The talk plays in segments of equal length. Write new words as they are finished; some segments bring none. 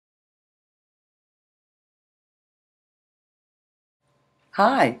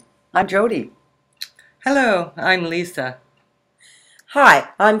Hi, I'm Jody. Hello, I'm Lisa. Hi,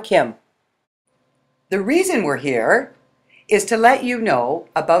 I'm Kim. The reason we're here is to let you know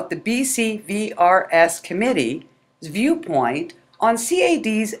about the BCVRS Committee's viewpoint on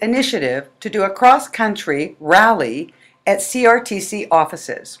CAD's initiative to do a cross-country rally at CRTC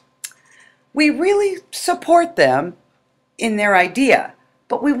offices. We really support them in their idea,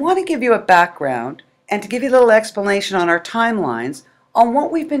 but we want to give you a background and to give you a little explanation on our timelines on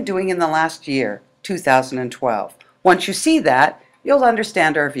what we've been doing in the last year, 2012. Once you see that, you'll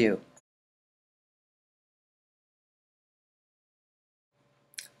understand our view.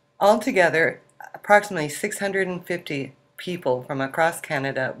 Altogether, approximately 650 people from across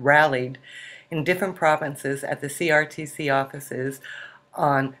Canada rallied in different provinces at the CRTC offices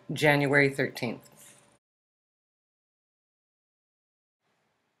on January 13th.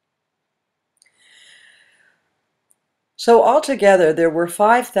 So altogether, there were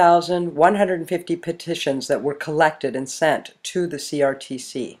 5,150 petitions that were collected and sent to the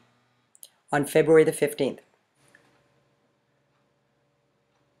CRTC on February the 15th.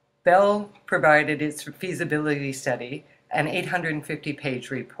 Bell provided its feasibility study, an 850-page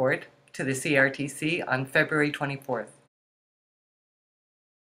report, to the CRTC on February 24th.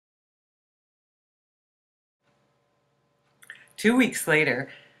 Two weeks later,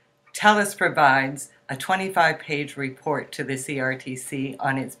 TELUS provides a 25-page report to the CRTC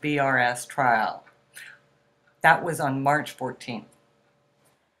on its VRS trial. That was on March 14th.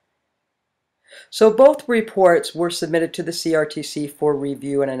 So both reports were submitted to the CRTC for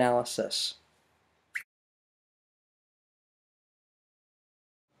review and analysis.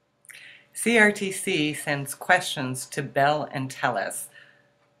 CRTC sends questions to Bell and TELUS,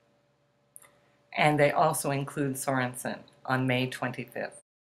 and they also include Sorensen on May 25th.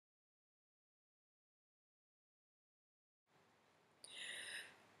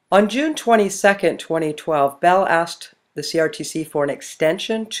 On June 22nd, 2012, Bell asked the CRTC for an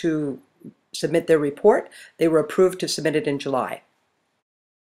extension to submit their report. They were approved to submit it in July.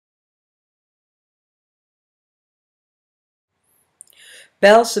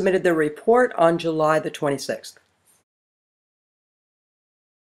 Bell submitted their report on July the 26th.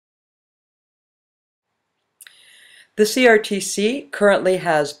 The CRTC currently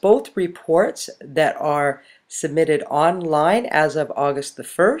has both reports that are submitted online as of August the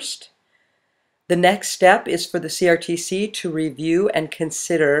 1st. The next step is for the CRTC to review and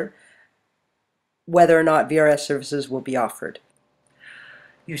consider whether or not VRS services will be offered.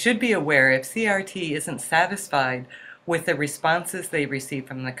 You should be aware if CRT isn't satisfied with the responses they receive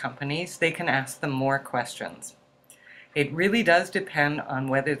from the companies, they can ask them more questions. It really does depend on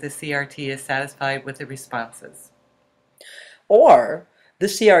whether the CRT is satisfied with the responses. Or the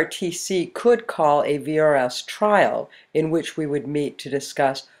CRTC could call a VRS trial in which we would meet to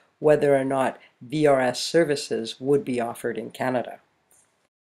discuss whether or not VRS services would be offered in Canada.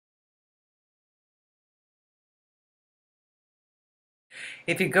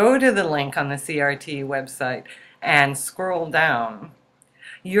 If you go to the link on the CRT website and scroll down,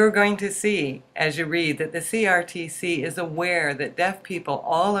 you're going to see, as you read, that the CRTC is aware that deaf people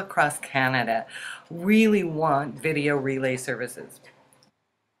all across Canada really want video relay services.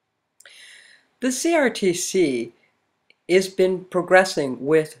 The CRTC has been progressing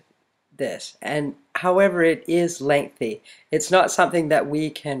with this, and however it is lengthy. It's not something that we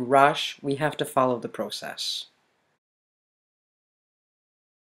can rush. We have to follow the process.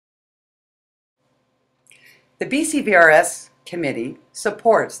 The BCVRS Committee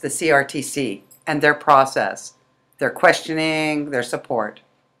supports the CRTC and their process, their questioning, their support.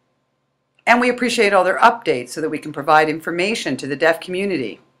 And we appreciate all their updates so that we can provide information to the deaf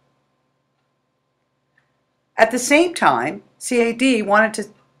community. At the same time, CAD wanted to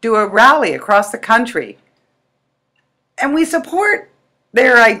do a rally across the country. And we support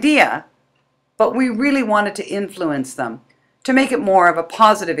their idea, but we really wanted to influence them to make it more of a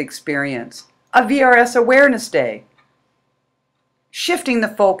positive experience. A VRS Awareness Day, shifting the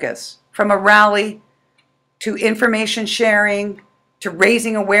focus from a rally to information sharing, to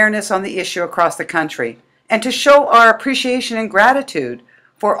raising awareness on the issue across the country, and to show our appreciation and gratitude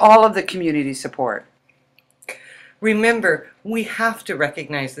for all of the community support. Remember, we have to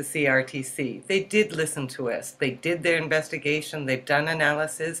recognize the CRTC. They did listen to us. They did their investigation, they've done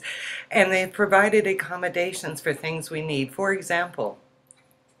analysis, and they've provided accommodations for things we need. For example,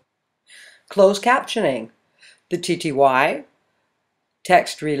 Closed captioning, the TTY,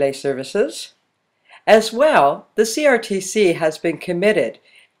 text relay services. As well, the CRTC has been committed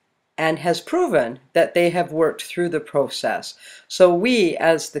and has proven that they have worked through the process. So we,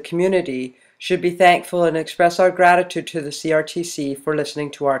 as the community, should be thankful and express our gratitude to the CRTC for listening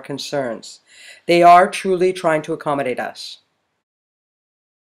to our concerns. They are truly trying to accommodate us.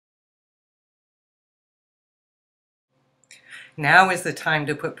 Now is the time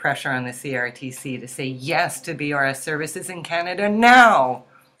to put pressure on the CRTC to say yes to VRS services in Canada now.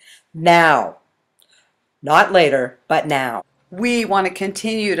 Now. Not later, but now. We want to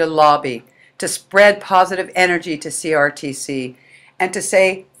continue to lobby, to spread positive energy to CRTC, and to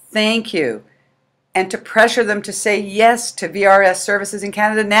say thank you, and to pressure them to say yes to VRS services in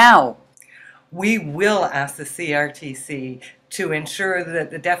Canada now. We will ask the CRTC to ensure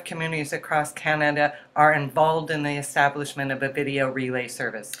that the deaf communities across Canada are involved in the establishment of a video relay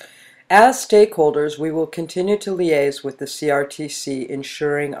service. As stakeholders, we will continue to liaise with the CRTC,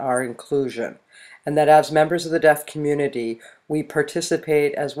 ensuring our inclusion, and that as members of the deaf community, we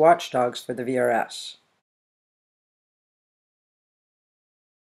participate as watchdogs for the VRS.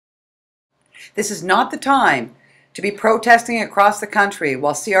 This is not the time to be protesting across the country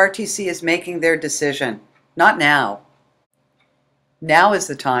while CRTC is making their decision. Not now. Now is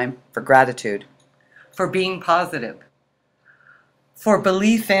the time for gratitude. For being positive. For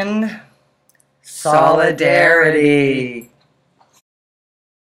belief in Solidarity.